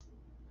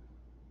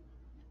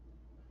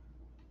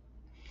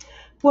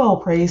Well,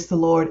 praise the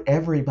Lord,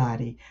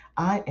 everybody.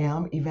 I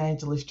am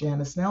Evangelist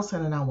Janice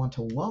Nelson, and I want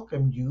to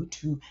welcome you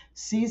to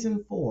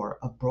Season 4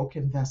 of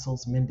Broken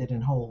Vessels Mended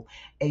and Whole,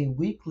 a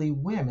weekly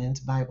women's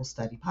Bible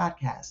study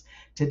podcast.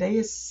 Today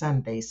is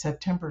Sunday,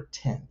 September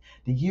 10th,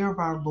 the year of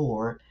our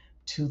Lord,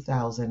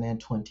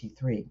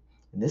 2023.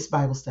 In this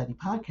Bible study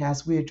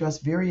podcast, we address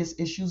various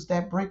issues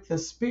that break the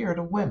spirit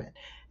of women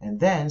and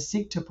then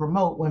seek to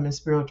promote women's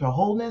spiritual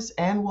wholeness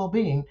and well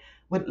being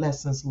with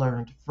lessons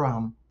learned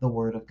from the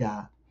Word of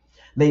God.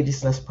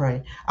 Ladies, let's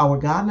pray. Our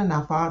God and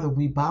our Father,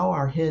 we bow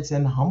our heads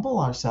and humble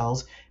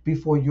ourselves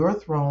before your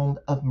throne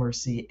of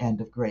mercy and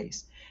of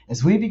grace.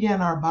 As we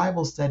begin our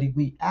Bible study,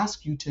 we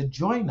ask you to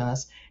join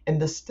us in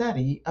the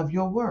study of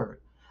your word.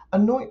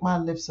 Anoint my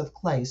lips of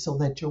clay so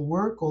that your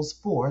word goes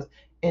forth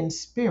in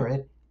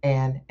spirit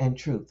and in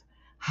truth.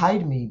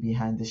 Hide me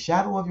behind the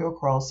shadow of your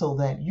cross so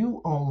that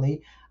you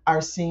only are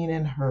seen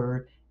and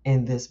heard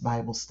in this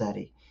Bible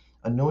study.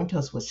 Anoint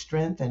us with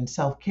strength and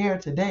self care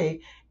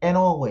today and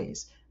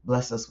always.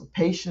 Bless us with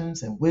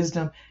patience and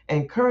wisdom.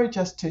 Encourage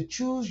us to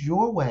choose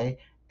your way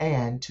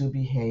and to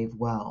behave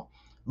well.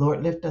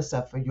 Lord, lift us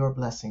up for your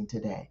blessing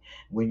today,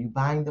 where you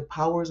bind the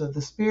powers of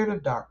the spirit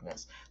of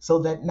darkness, so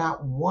that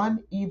not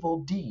one evil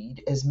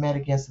deed is met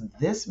against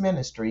this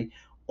ministry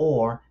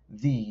or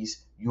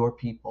these your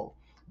people.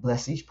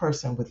 Bless each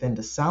person within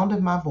the sound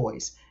of my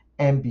voice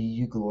and be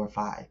you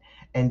glorified.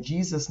 In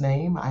Jesus'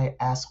 name, I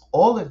ask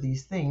all of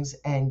these things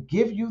and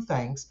give you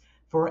thanks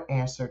for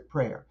answered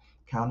prayer.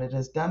 Count it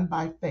as done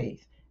by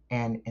faith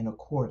and in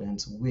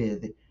accordance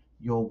with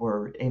your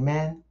word.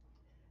 Amen.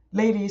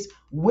 Ladies,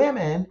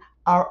 women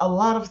are a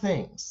lot of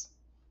things.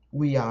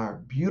 We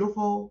are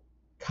beautiful,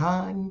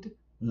 kind,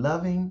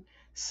 loving,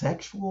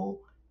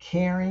 sexual,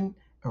 caring,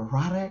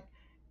 erotic,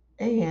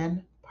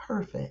 and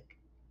perfect.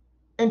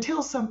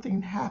 Until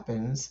something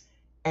happens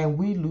and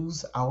we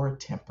lose our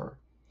temper.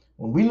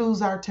 When we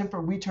lose our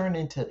temper, we turn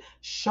into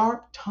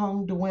sharp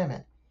tongued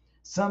women.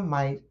 Some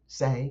might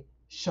say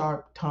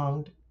sharp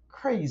tongued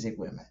crazy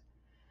women.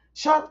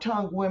 Sharp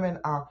tongued women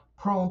are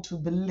prone to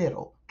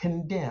belittle,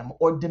 condemn,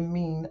 or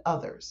demean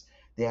others.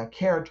 They are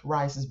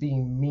characterized as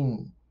being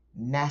mean,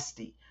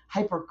 nasty,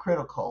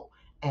 hypercritical,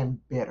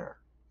 and bitter,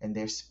 and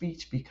their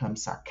speech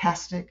becomes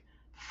sarcastic,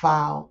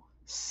 foul,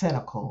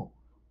 cynical,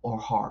 or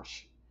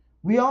harsh.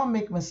 We all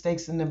make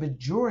mistakes, and the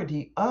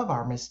majority of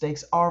our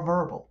mistakes are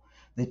verbal.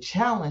 The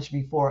challenge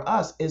before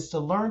us is to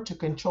learn to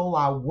control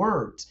our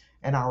words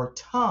and our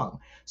tongue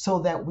so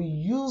that we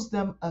use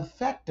them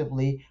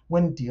effectively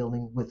when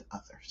dealing with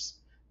others.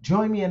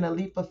 Join me in a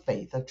leap of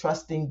faith of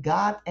trusting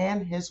God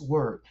and His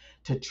Word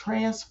to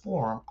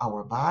transform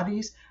our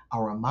bodies,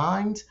 our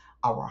minds,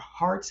 our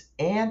hearts,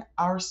 and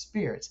our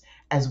spirits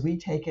as we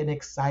take an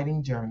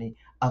exciting journey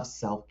of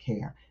self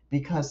care,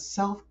 because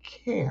self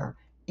care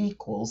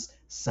equals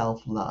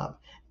self love.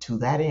 To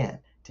that end,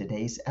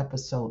 today's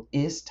episode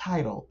is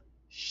titled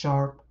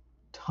Sharp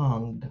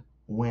Tongued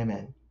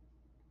Women.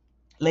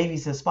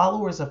 Ladies, as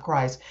followers of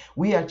Christ,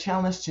 we are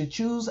challenged to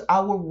choose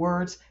our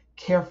words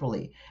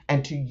carefully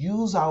and to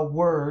use our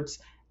words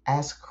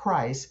as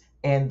Christ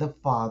and the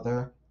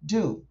Father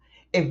do.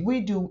 If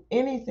we do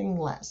anything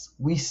less,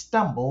 we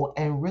stumble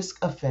and risk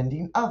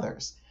offending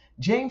others.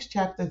 James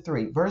chapter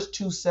 3, verse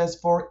 2 says,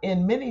 "For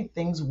in many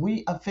things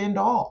we offend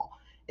all.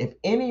 If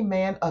any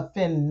man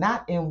offend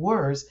not in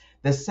words,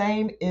 the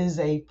same is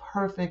a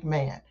perfect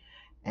man,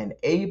 and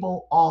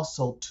able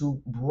also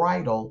to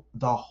bridle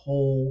the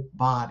whole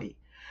body."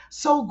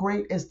 So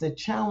great is the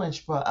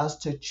challenge for us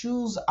to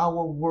choose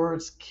our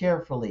words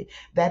carefully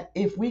that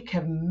if we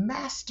can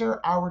master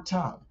our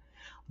tongue,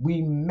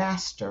 we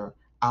master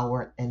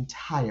our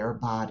entire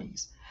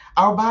bodies.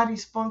 Our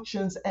bodies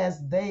functions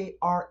as they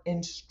are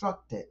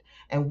instructed,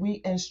 and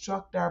we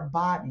instruct our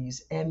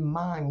bodies and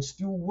minds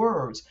through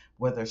words,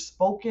 whether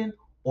spoken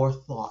or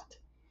thought.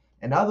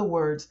 In other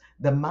words,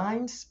 the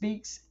mind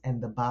speaks and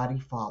the body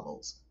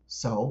follows.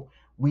 So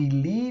we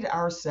lead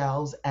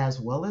ourselves as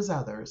well as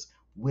others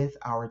with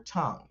our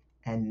tongue.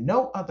 And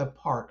no other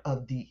part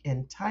of the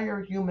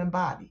entire human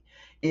body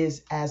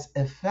is as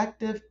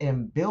effective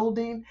in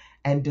building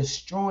and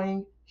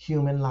destroying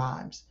human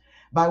lives.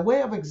 By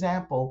way of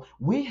example,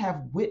 we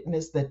have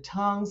witnessed the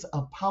tongues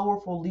of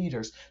powerful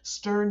leaders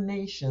stir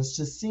nations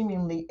to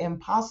seemingly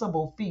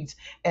impossible feats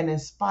and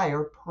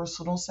inspire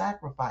personal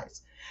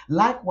sacrifice.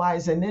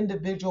 Likewise, an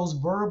individual's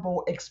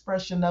verbal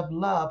expression of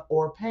love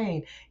or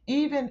pain,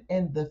 even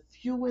in the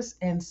fewest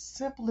and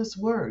simplest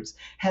words,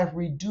 have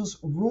reduced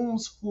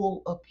rooms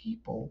full of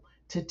people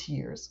to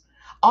tears.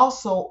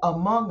 Also,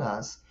 among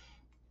us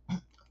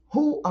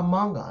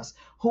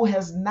who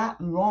has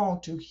not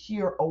longed to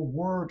hear a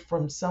word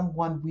from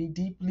someone we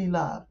deeply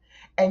love,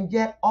 and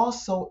yet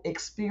also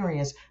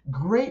experience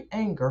great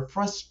anger,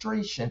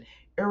 frustration,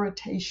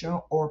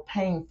 irritation, or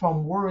pain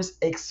from words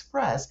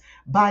expressed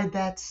by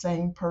that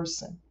same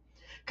person?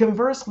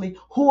 Conversely,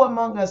 who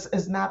among us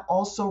is not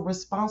also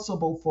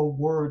responsible for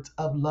words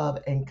of love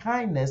and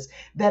kindness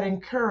that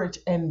encourage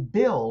and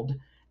build,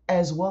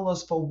 as well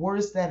as for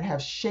words that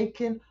have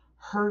shaken,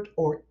 hurt,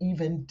 or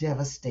even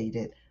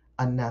devastated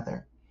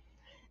another?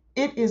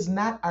 It is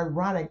not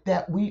ironic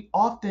that we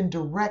often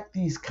direct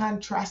these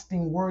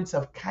contrasting words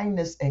of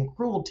kindness and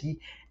cruelty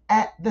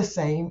at the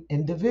same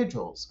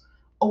individuals: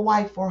 a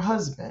wife or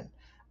husband,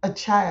 a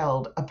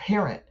child, a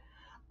parent,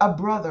 a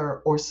brother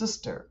or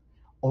sister,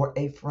 or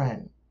a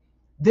friend.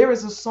 There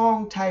is a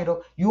song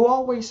titled "You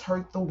Always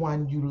Hurt the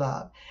One You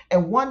Love."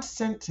 And one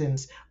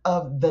sentence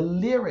of the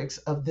lyrics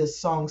of this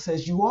song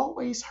says, "You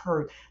always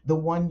hurt the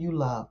one you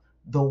love,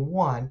 the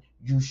one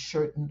you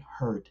shouldn't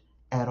hurt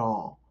at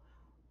all."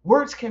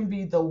 Words can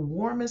be the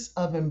warmest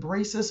of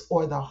embraces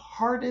or the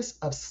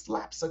hardest of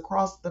slaps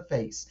across the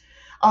face.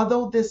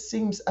 Although this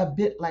seems a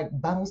bit like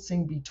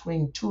bouncing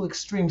between two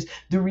extremes,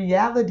 the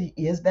reality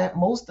is that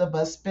most of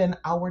us spend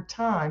our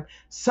time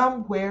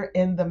somewhere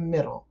in the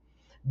middle.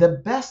 The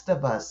best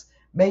of us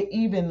may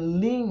even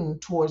lean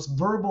towards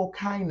verbal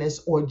kindness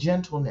or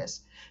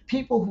gentleness.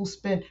 People who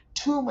spend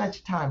too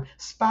much time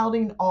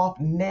spouting off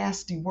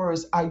nasty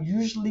words are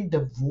usually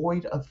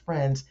devoid of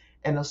friends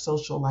and a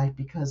social life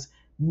because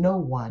no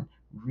one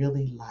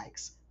really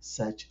likes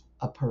such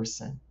a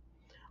person.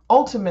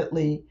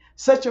 Ultimately,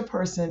 such a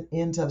person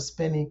ends up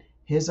spending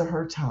his or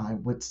her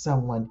time with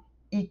someone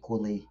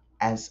equally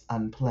as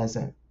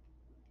unpleasant.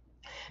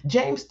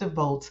 James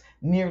devotes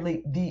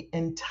nearly the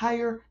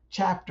entire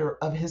chapter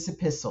of his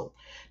epistle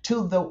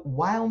to the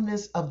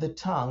wildness of the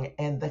tongue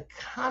and the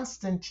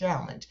constant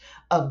challenge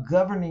of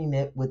governing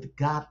it with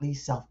godly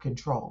self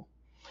control.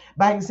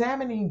 By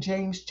examining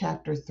James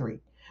chapter 3,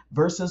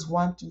 verses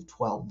 1 to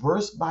 12,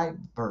 verse by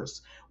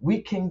verse,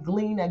 we can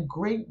glean a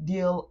great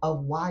deal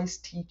of wise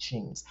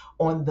teachings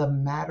on the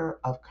matter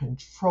of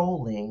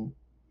controlling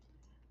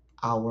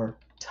our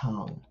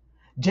tongue.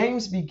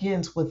 James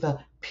begins with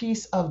a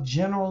piece of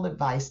general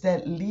advice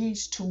that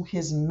leads to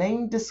his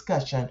main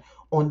discussion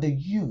on the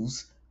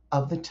use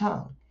of the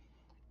tongue.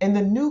 In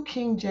the New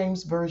King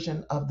James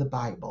Version of the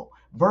Bible,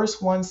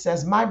 verse 1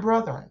 says, "My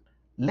brethren,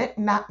 let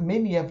not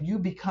many of you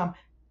become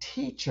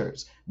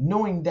teachers,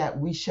 knowing that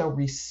we shall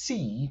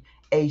receive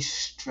a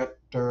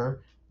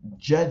stricter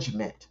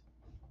judgment."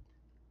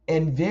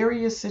 In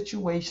various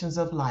situations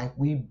of life,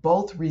 we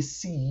both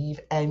receive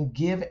and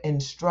give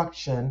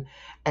instruction,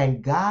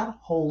 and God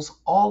holds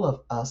all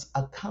of us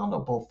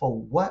accountable for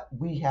what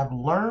we have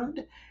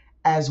learned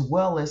as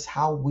well as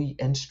how we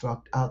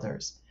instruct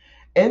others.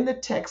 In the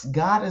text,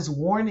 God is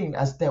warning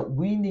us that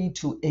we need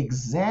to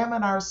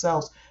examine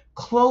ourselves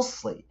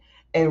closely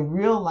and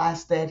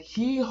realize that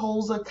He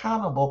holds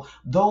accountable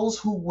those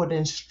who would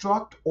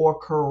instruct or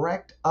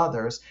correct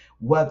others,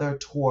 whether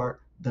toward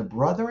the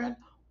brethren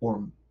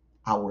or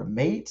our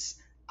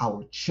mates,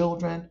 our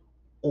children,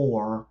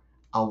 or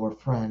our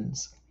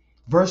friends.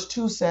 Verse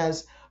 2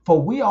 says,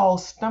 "For we all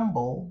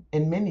stumble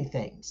in many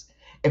things.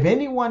 If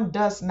anyone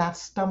does not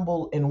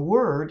stumble in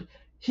word,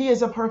 he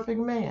is a perfect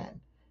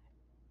man,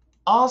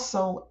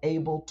 also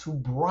able to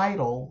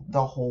bridle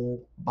the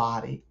whole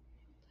body."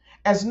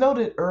 As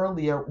noted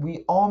earlier,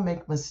 we all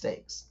make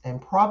mistakes,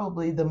 and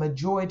probably the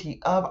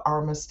majority of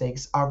our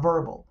mistakes are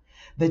verbal.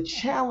 The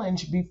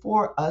challenge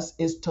before us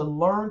is to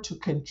learn to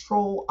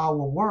control our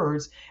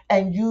words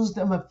and use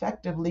them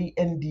effectively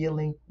in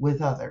dealing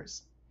with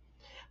others.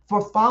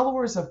 For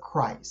followers of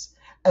Christ,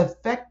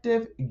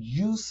 effective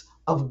use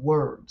of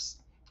words,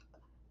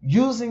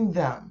 using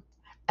them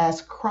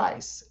as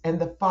Christ and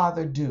the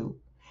Father do.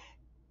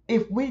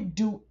 If we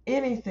do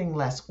anything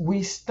less,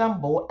 we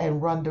stumble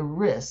and run the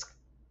risk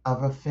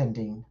of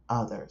offending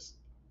others.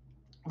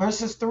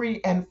 Verses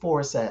 3 and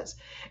 4 says,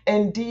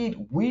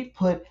 "Indeed, we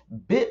put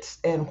bits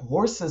in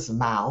horses'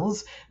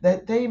 mouths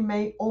that they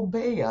may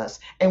obey us,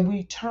 and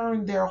we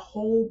turn their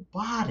whole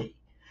body.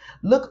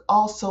 Look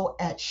also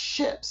at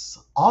ships.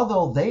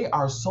 Although they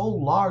are so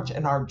large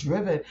and are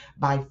driven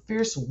by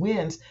fierce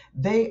winds,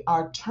 they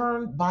are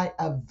turned by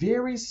a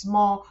very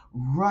small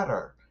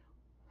rudder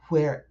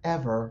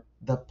wherever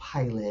the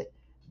pilot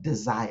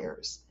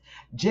desires."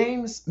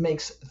 James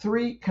makes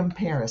three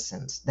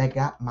comparisons that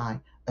got my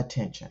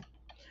attention.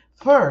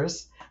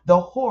 First, the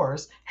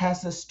horse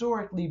has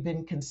historically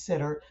been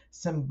considered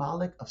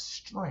symbolic of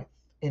strength,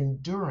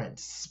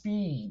 endurance,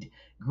 speed,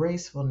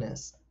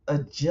 gracefulness,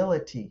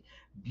 agility,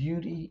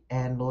 beauty,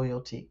 and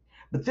loyalty.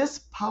 But this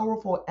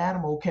powerful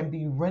animal can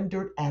be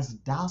rendered as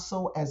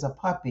docile as a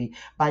puppy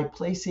by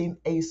placing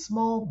a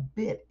small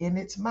bit in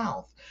its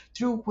mouth,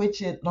 through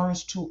which it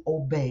learns to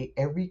obey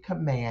every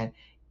command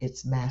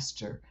its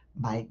master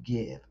might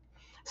give.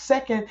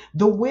 Second,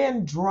 the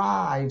wind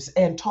drives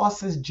and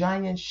tosses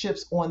giant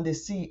ships on the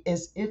sea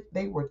as if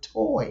they were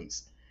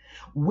toys.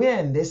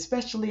 Wind,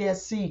 especially at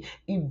sea,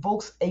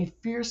 evokes a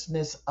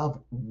fierceness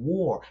of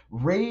war,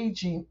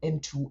 raging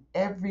into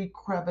every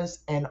crevice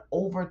and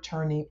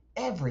overturning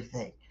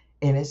everything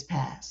in its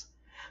path.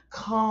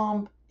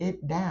 Calm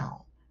it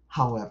down,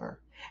 however,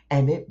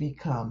 and it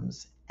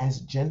becomes as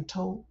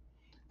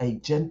a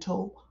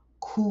gentle,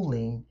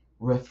 cooling,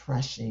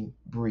 refreshing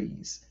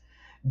breeze.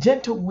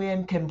 Gentle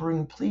wind can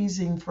bring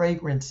pleasing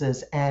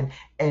fragrances and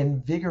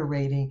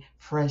invigorating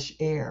fresh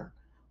air.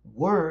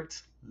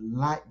 Words,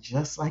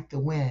 just like the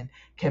wind,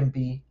 can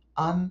be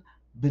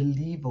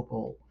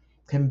unbelievable,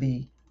 can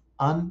be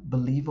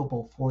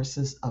unbelievable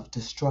forces of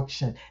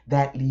destruction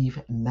that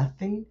leave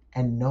nothing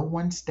and no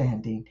one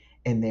standing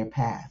in their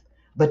path.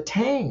 But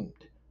tamed,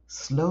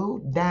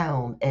 slowed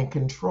down, and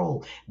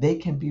controlled, they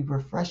can be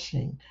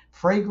refreshing,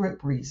 fragrant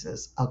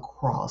breezes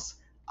across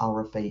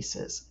our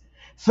faces.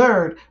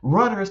 Third,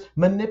 rudders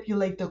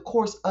manipulate the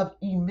course of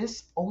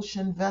immense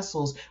ocean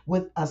vessels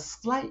with a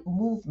slight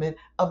movement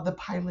of the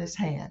pilot's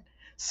hand.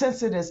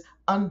 Since it is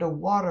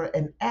underwater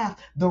and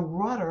aft, the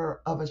rudder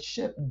of a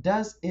ship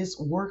does its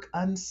work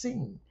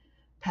unseen.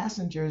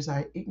 Passengers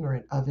are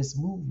ignorant of its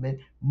movement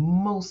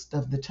most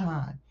of the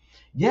time.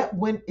 Yet,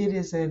 when it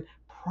is in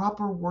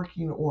proper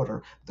working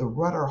order, the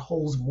rudder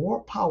holds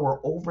more power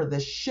over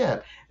the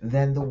ship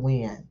than the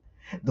wind.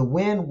 The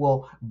wind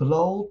will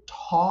blow,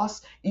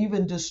 toss,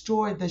 even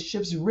destroy the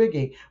ship's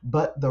rigging,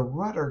 but the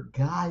rudder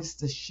guides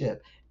the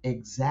ship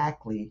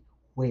exactly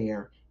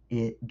where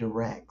it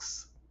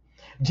directs.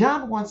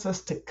 John wants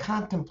us to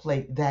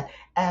contemplate that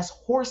as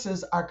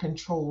horses are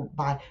controlled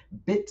by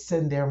bits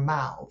in their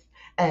mouth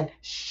and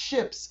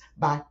ships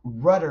by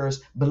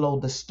rudders below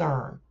the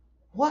stern,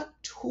 what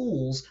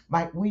tools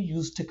might we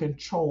use to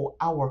control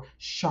our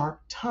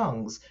sharp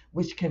tongues,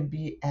 which can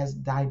be as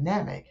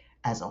dynamic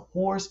as a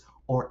horse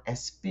or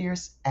as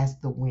fierce as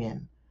the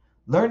wind?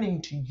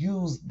 Learning to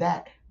use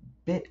that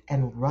bit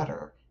and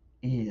rudder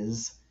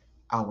is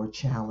our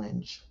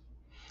challenge.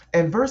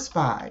 In verse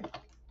 5,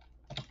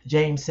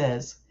 James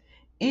says,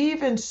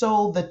 even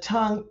so, the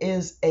tongue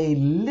is a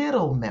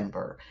little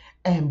member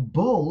and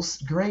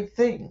boasts great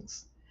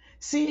things.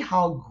 See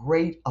how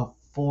great a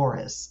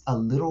forest a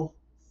little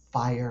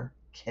fire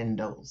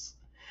kindles.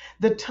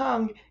 The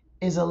tongue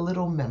is a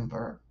little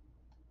member,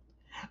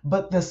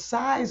 but the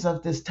size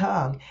of this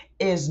tongue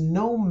is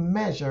no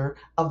measure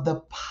of the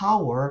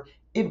power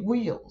it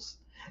wields.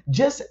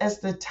 Just as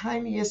the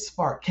tiniest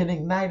spark can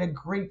ignite a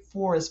great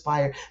forest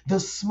fire, the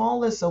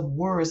smallest of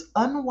words,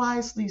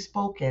 unwisely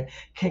spoken,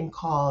 can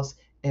cause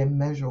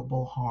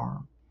immeasurable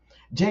harm.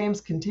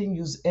 James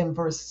continues in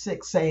verse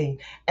 6 saying,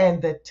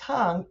 and the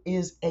tongue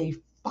is a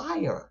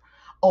fire,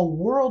 a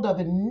world of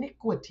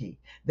iniquity.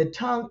 The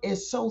tongue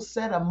is so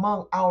set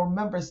among our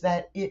members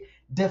that it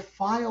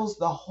defiles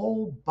the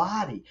whole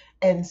body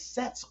and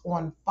sets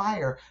on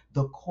fire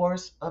the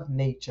course of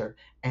nature,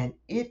 and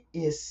it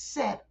is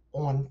set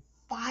on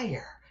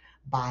fire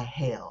by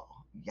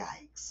hell.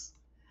 Yikes.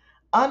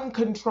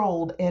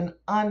 Uncontrolled and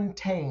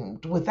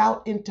untamed,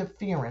 without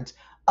interference,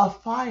 a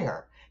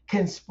fire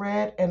can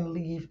spread and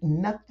leave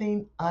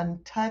nothing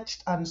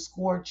untouched,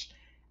 unscorched,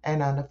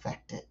 and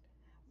unaffected.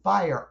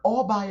 Fire,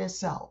 all by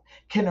itself,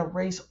 can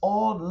erase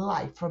all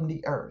life from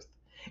the earth.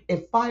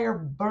 If fire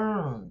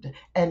burned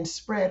and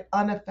spread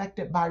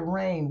unaffected by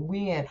rain,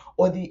 wind,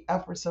 or the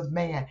efforts of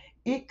man,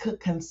 it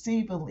could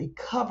conceivably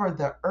cover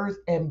the earth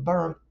and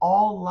burn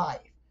all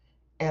life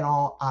and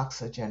all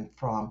oxygen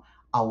from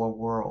our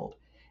world.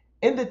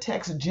 In the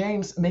text,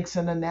 James makes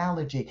an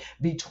analogy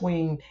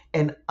between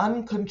an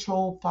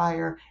uncontrolled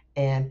fire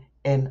and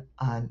an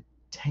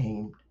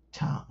untamed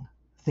tongue.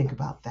 Think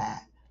about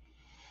that.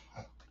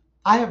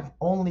 I have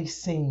only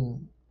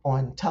seen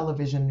on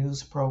television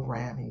news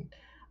programming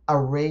a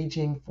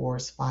raging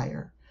forest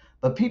fire,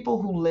 but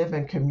people who live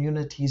in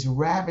communities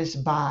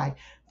ravaged by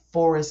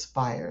forest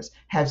fires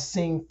have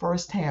seen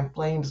firsthand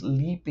flames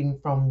leaping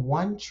from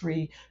one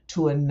tree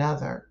to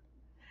another,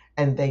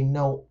 and they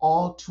know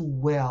all too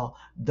well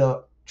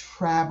the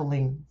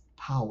traveling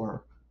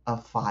power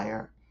of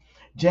fire.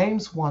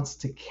 James wants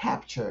to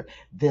capture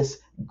this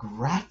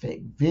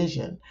graphic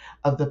vision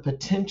of the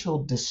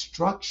potential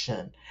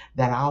destruction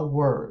that our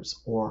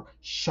words or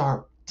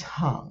sharp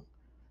tongue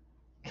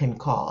can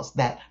cause,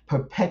 that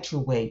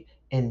perpetuate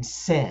in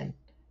sin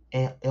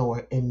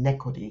or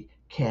iniquity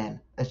can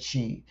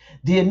achieve.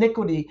 The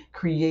iniquity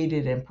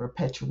created and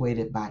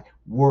perpetuated by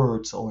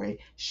words or a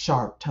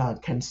sharp tongue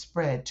can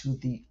spread to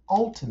the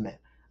ultimate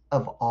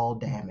of all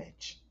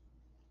damage,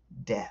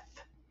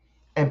 death.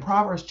 In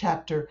Proverbs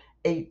chapter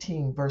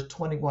 18, verse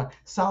 21,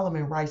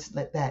 Solomon writes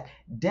that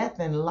death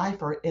and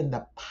life are in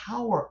the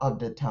power of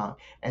the tongue,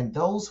 and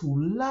those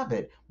who love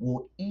it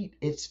will eat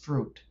its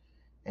fruit.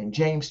 In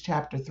James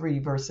chapter 3,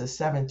 verses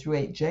 7 through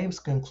 8, James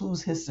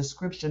concludes his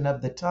description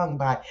of the tongue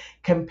by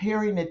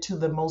comparing it to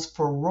the most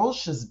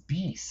ferocious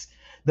beast,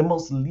 the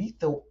most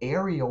lethal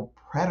aerial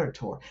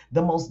predator,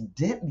 the most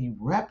deadly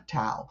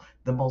reptile,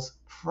 the most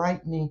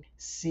frightening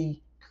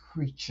sea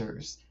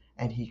creatures.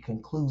 And he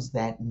concludes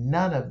that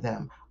none of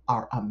them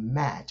are a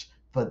match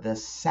for the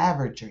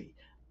savagery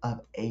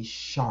of a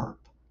sharp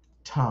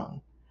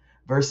tongue.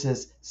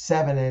 Verses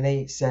 7 and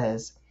 8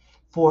 says,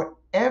 for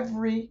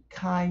every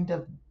kind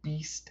of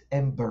beast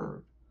and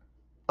bird,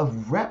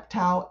 of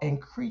reptile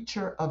and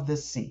creature of the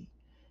sea,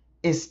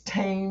 is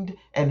tamed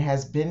and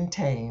has been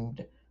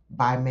tamed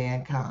by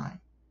mankind.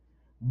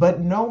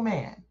 But no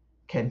man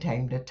can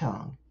tame the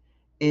tongue.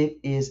 It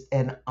is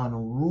an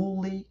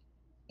unruly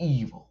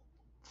evil,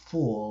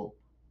 full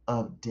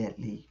of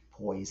deadly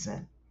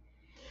poison.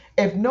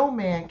 If no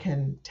man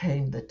can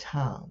tame the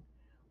tongue,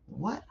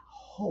 what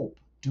hope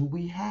do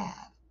we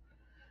have?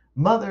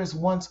 Mothers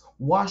once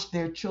washed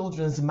their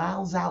children's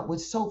mouths out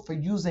with soap for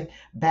using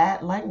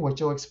bad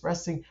language or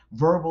expressing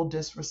verbal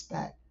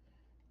disrespect.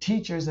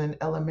 Teachers in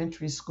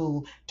elementary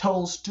school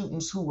told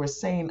students who were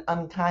saying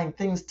unkind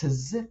things to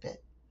zip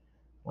it.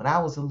 When I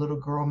was a little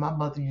girl, my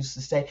mother used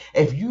to say,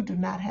 if you do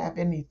not have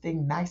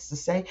anything nice to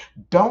say,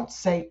 don't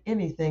say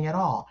anything at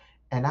all.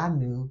 And I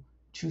knew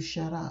to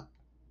shut up.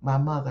 My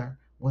mother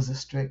was a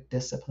strict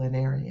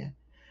disciplinarian.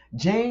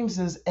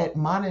 James's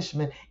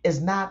admonishment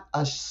is not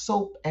a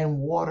soap and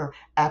water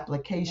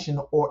application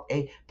or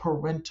a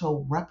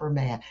parental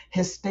reprimand.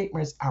 His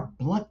statements are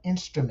blunt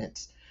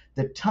instruments.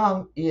 The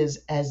tongue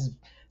is as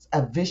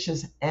a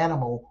vicious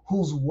animal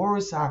whose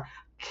words are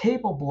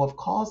capable of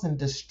causing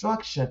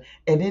destruction,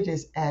 and it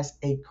is as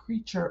a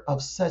creature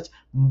of such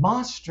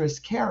monstrous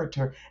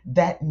character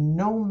that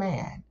no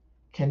man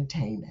can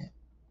tame it.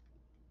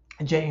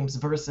 James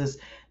verses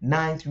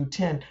 9 through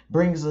 10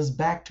 brings us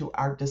back to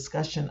our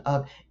discussion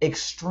of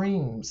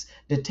extremes.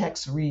 The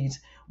text reads,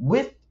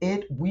 with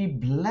it we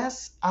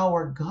bless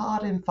our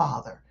God and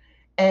Father,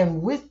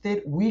 and with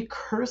it we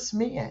curse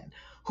men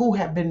who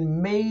have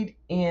been made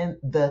in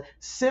the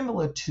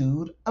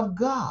similitude of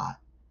God.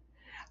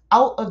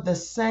 Out of the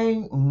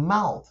same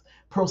mouth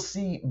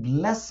proceed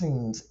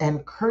blessings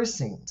and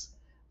cursings.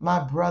 My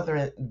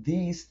brethren,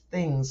 these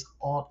things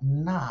ought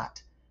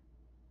not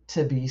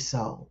to be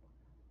so.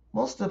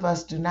 Most of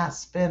us do not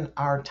spend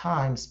our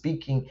time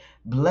speaking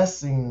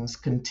blessings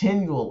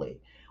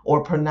continually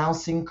or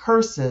pronouncing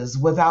curses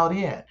without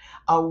end.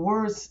 Our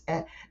words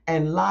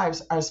and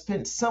lives are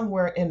spent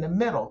somewhere in the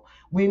middle.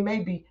 We may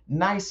be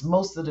nice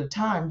most of the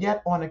time,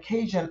 yet on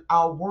occasion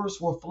our words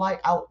will fly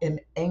out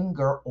in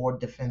anger or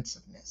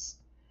defensiveness.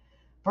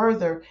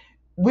 Further,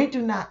 we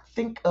do not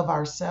think of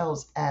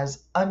ourselves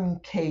as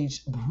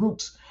uncaged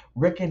brutes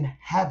wreaking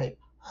havoc,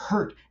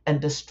 hurt,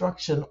 and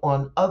destruction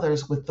on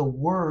others with the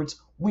words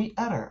we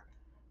utter.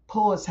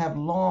 Poets have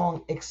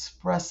long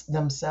expressed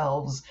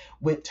themselves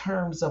with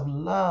terms of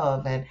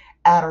love and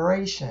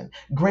adoration.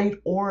 Great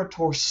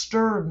orators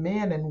stir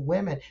men and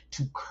women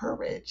to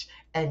courage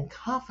and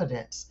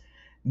confidence.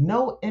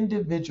 No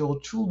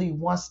individual truly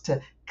wants to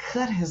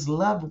cut his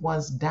loved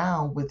ones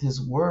down with his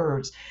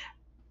words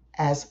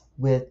as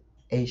with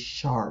a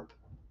sharp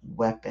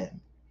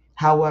weapon.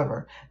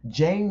 However,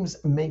 James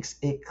makes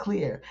it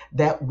clear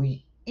that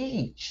we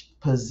each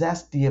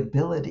possess the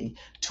ability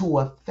to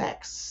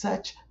effect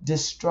such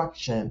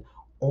destruction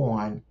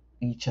on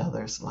each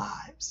other's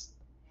lives.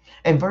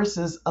 In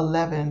verses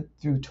 11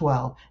 through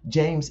 12,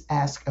 James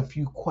asks a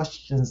few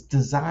questions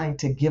designed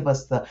to give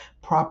us the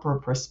proper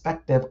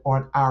perspective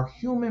on our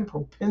human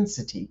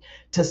propensity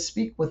to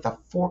speak with a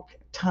forked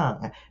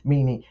tongue,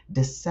 meaning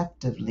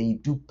deceptively,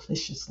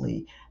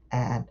 duplicitously,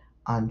 and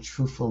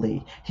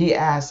untruthfully. He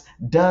asks,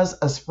 does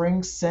a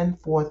spring send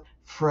forth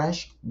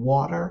fresh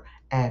water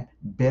and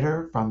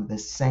bitter from the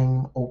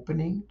same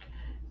opening?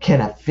 Can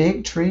a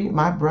fig tree,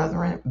 my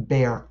brethren,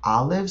 bear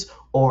olives,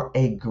 or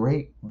a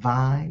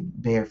grapevine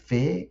bear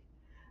fig?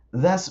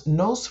 Thus,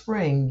 no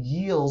spring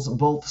yields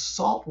both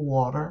salt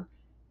water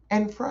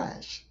and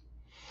fresh.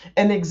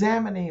 In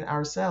examining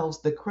ourselves,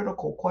 the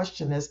critical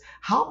question is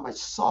how much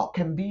salt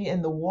can be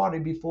in the water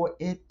before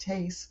it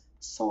tastes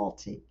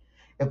salty?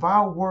 If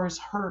our words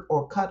hurt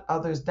or cut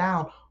others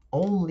down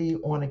only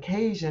on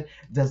occasion,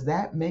 does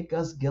that make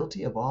us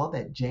guilty of all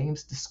that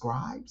James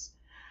describes?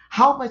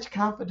 How much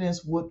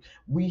confidence would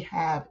we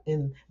have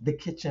in the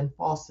kitchen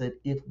faucet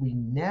if we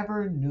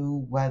never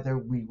knew whether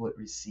we would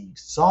receive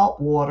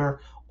salt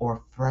water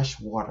or fresh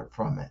water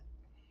from it?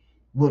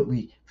 Would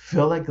we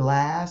fill a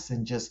glass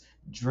and just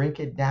drink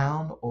it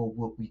down, or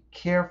would we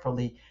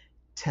carefully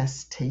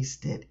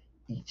taste it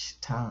each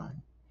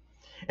time?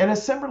 In a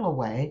similar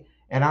way,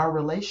 in our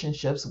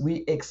relationships,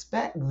 we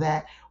expect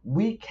that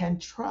we can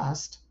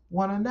trust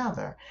one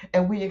another,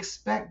 and we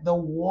expect the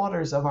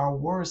waters of our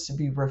words to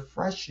be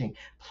refreshing,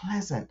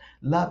 pleasant,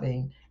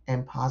 loving,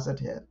 and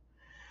positive.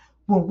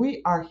 When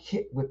we are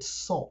hit with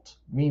salt,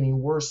 meaning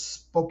words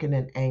spoken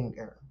in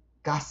anger,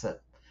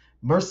 gossip,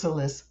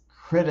 merciless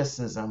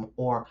criticism,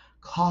 or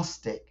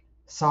caustic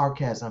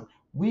sarcasm,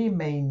 we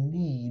may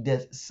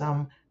need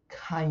some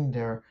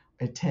kinder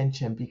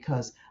attention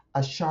because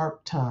a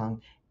sharp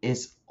tongue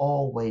is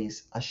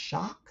always a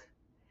shock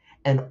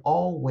and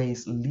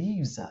always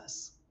leaves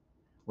us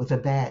with a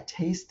bad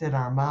taste in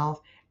our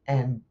mouth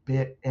and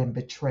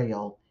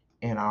betrayal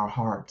in our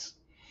hearts.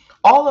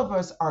 All of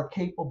us are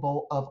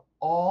capable of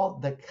all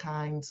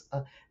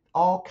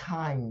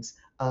kinds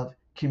of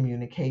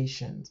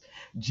communications.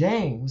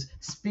 James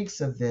speaks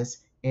of this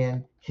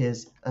in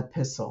his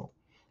epistle,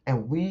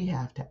 and we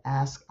have to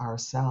ask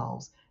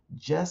ourselves,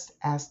 just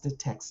as the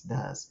text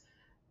does,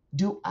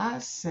 do I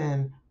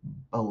send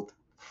both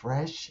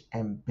fresh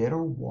and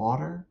bitter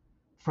water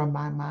from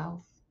my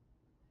mouth?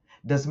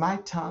 Does my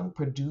tongue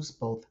produce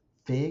both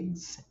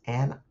figs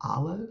and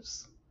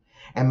olives?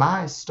 Am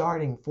I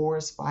starting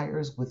forest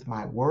fires with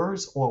my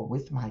words or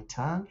with my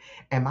tongue?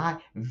 Am I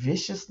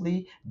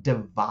viciously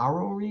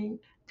devouring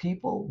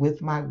people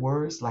with my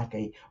words like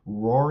a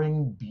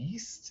roaring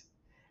beast?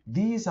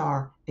 These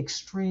are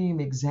extreme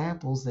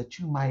examples that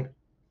you might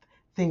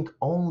think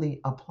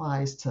only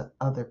applies to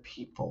other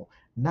people,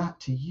 not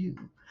to you.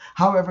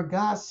 However,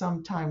 God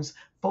sometimes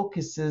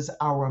focuses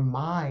our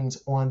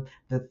minds on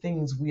the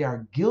things we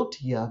are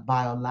guilty of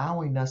by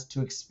allowing us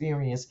to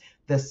experience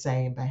the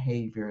same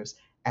behaviors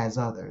as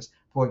others.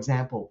 For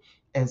example,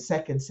 in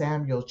 2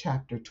 Samuel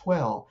chapter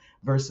 12,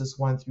 verses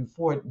 1 through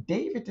 4,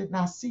 David did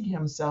not see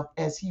himself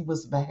as he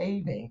was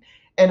behaving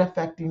and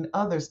affecting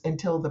others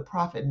until the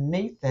prophet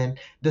Nathan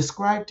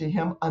described to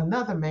him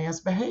another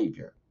man's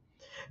behavior.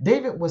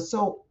 David was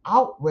so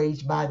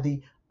outraged by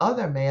the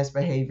other man's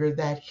behavior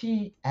that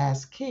he,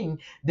 as king,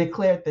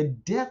 declared the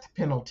death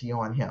penalty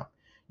on him.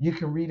 You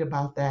can read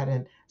about that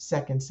in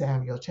 2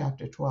 Samuel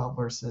chapter 12,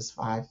 verses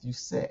 5 through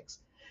 6.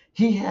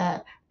 He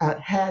had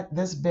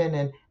this been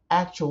an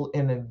actual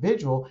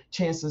individual,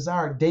 chances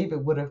are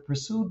David would have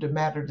pursued the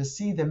matter to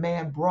see the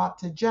man brought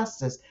to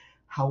justice.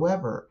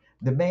 However,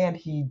 the man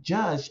he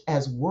judged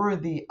as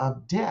worthy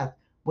of death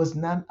was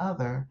none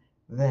other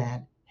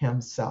than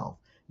himself.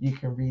 You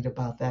can read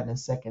about that in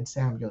 2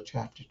 Samuel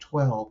chapter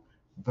 12,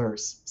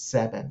 verse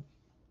 7.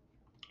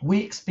 We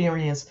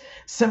experience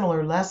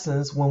similar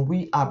lessons when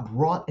we are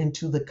brought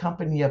into the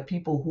company of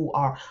people who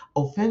are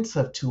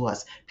offensive to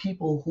us,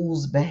 people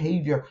whose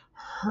behavior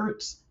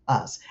hurts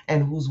us,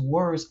 and whose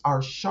words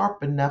are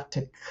sharp enough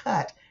to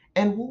cut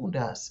and wound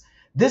us.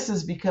 This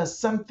is because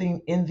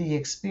something in the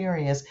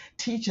experience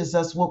teaches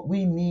us what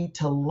we need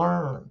to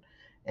learn.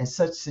 In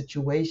such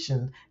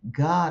situation,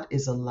 God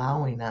is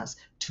allowing us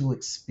to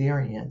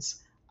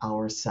experience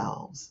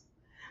ourselves.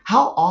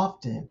 How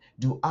often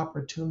do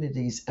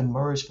opportunities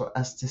emerge for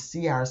us to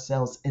see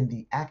ourselves in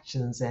the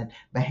actions and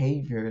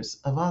behaviors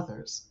of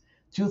others?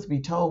 Truth be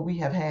told, we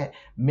have had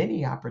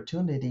many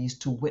opportunities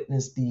to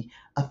witness the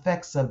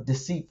effects of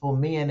deceitful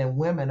men and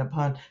women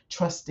upon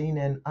trusting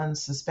and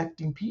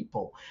unsuspecting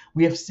people.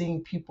 We have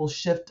seen people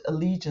shift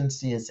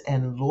allegiances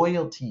and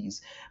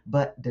loyalties,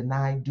 but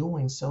deny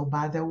doing so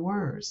by their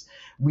words.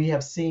 We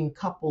have seen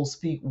couples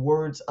speak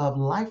words of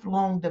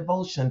lifelong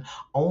devotion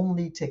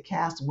only to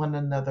cast one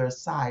another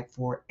aside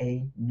for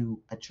a new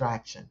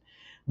attraction.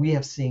 We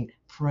have seen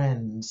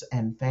friends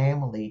and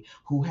family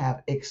who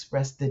have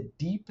expressed the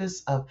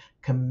deepest of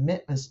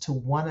commitments to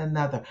one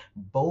another,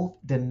 both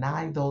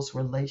deny those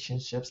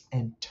relationships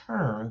and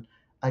turn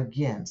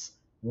against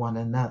one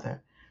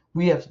another.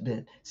 We have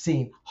been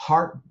seeing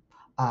hearts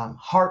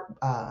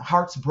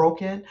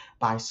broken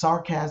by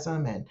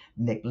sarcasm and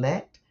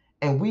neglect.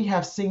 And we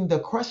have seen the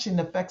crushing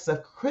effects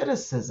of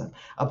criticism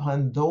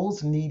upon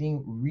those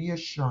needing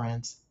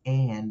reassurance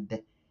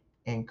and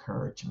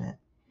encouragement.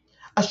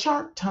 A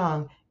sharp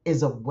tongue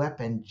is a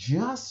weapon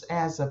just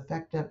as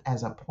effective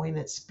as a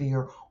pointed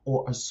spear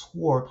or a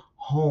sword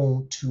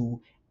honed to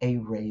a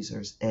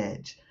razor's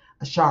edge.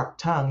 A sharp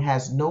tongue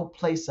has no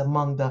place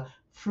among the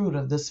fruit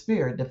of the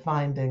Spirit,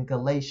 defined in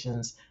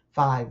Galatians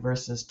 5,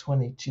 verses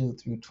 22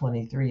 through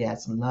 23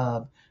 as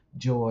love,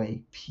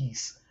 joy,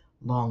 peace,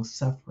 long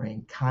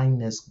suffering,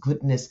 kindness,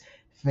 goodness,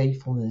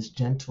 faithfulness,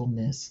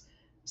 gentleness,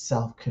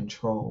 self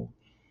control.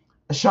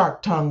 A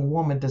sharp tongued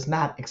woman does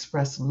not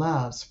express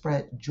love,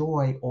 spread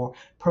joy, or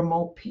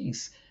promote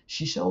peace.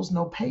 She shows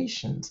no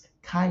patience,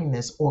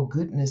 kindness, or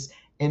goodness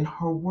in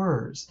her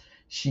words.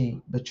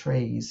 She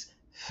betrays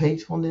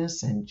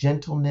faithfulness and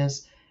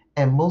gentleness,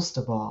 and most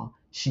of all,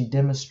 she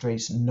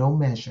demonstrates no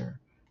measure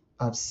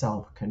of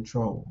self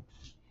control.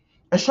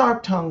 A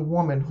sharp tongued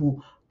woman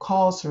who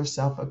calls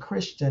herself a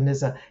Christian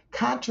is a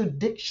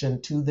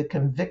contradiction to the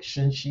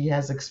conviction she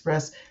has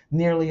expressed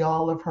nearly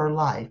all of her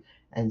life,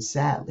 and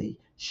sadly,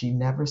 she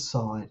never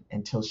saw it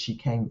until she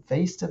came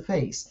face to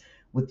face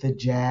with the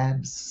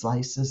jabs,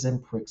 slices,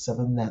 and pricks of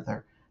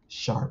another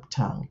sharp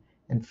tongue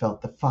and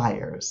felt the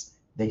fires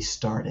they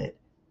started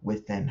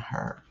within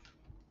her.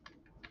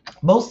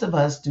 Most of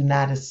us do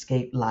not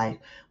escape life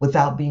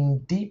without being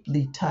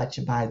deeply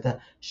touched by the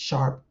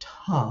sharp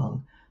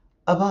tongue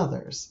of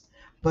others.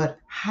 But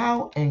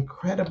how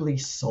incredibly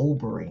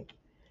sobering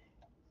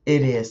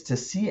it is to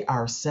see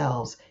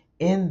ourselves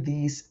in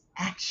these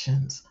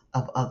actions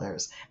of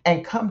others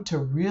and come to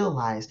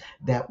realize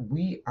that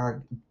we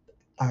are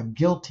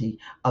guilty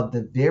of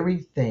the very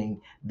thing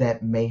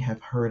that may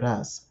have hurt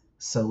us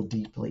so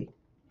deeply.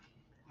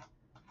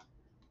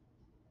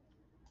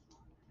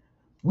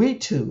 We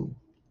too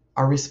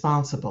are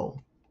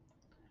responsible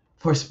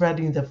for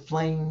spreading the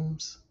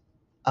flames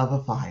of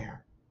a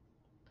fire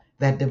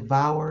that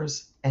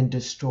devours and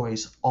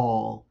destroys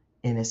all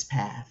in its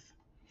path.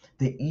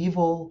 The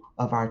evil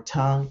of our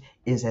tongue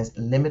is as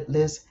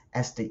limitless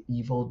as the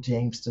evil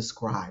James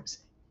describes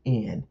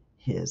in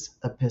his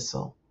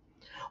epistle.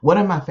 One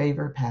of my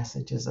favorite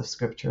passages of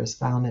scripture is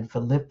found in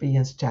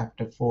Philippians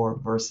chapter 4,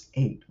 verse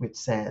 8, which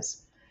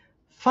says,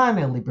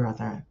 "Finally,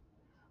 brethren,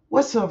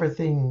 whatsoever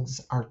things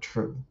are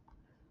true,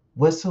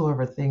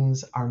 whatsoever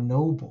things are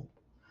noble,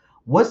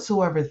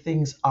 whatsoever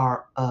things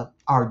are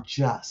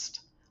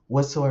just,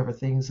 whatsoever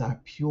things are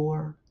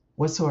pure,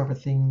 whatsoever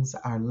things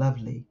are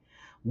lovely,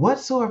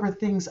 whatsoever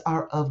things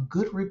are of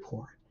good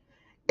report,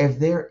 If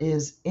there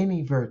is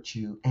any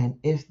virtue and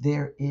if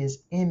there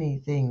is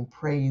anything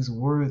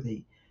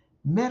praiseworthy,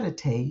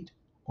 meditate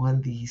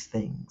on these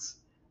things.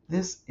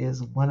 This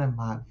is one of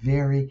my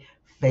very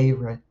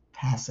favorite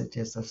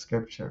passages of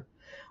scripture.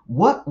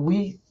 What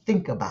we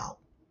think about,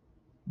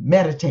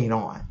 meditate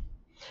on,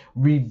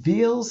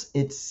 reveals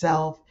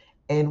itself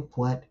in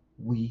what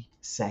we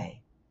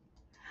say.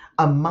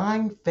 A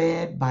mind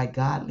fed by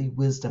godly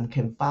wisdom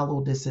can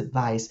follow this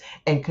advice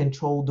and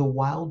control the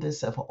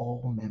wildest of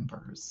all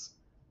members,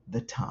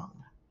 the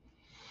tongue.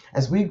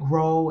 As we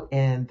grow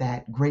in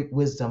that great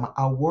wisdom,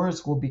 our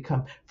words will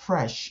become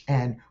fresh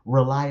and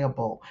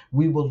reliable.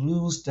 We will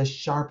lose the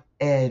sharp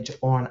edge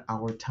on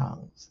our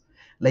tongues.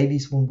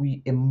 Ladies, when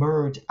we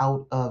emerge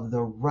out of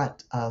the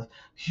rut of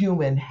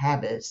human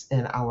habits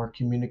in our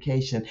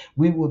communication,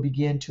 we will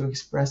begin to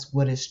express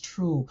what is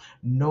true,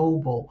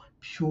 noble,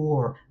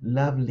 pure,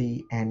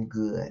 lovely, and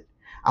good.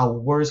 Our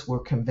words will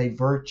convey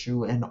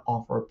virtue and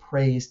offer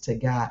praise to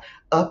God,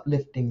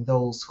 uplifting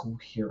those who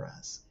hear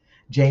us.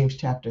 James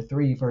chapter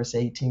 3, verse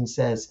 18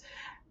 says,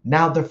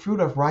 now the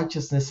fruit of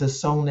righteousness is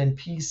sown in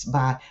peace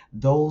by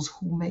those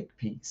who make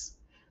peace.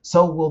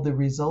 So will the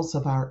results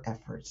of our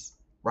efforts.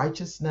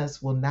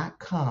 Righteousness will not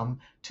come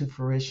to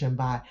fruition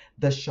by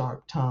the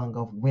sharp tongue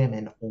of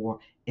women or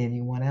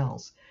anyone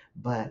else,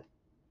 but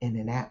in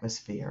an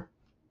atmosphere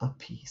of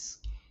peace.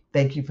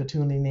 Thank you for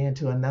tuning in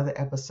to another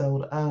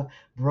episode of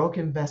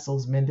Broken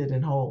Vessels Mended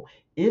and Whole.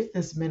 If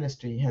this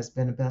ministry has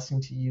been a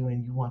blessing to you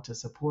and you want to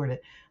support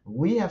it,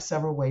 we have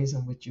several ways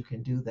in which you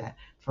can do that.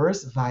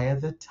 First, via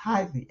the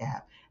Tithely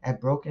app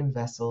at Broken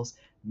Vessels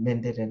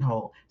Mended and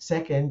Whole.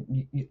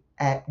 Second,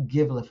 at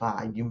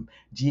Givelify,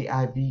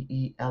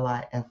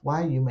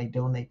 Givelify, you may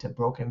donate to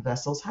Broken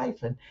Vessels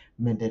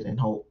Mended and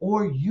Whole,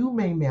 or you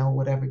may mail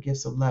whatever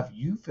gifts of love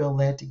you feel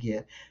led to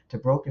give to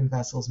Broken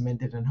Vessels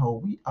Mended and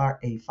Whole. We are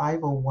a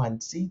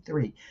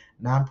 501c3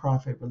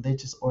 nonprofit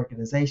religious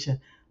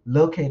organization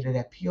located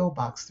at P.O.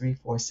 Box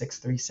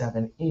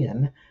 34637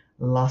 in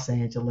Los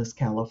Angeles,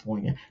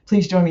 California.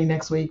 Please join me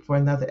next week for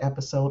another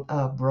episode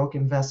of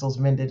Broken Vessels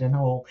Mended and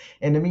Whole.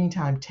 In the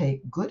meantime,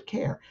 take good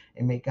care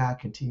and may God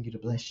continue to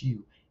bless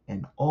you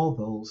and all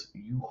those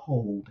you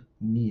hold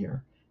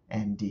near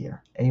and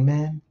dear.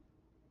 Amen.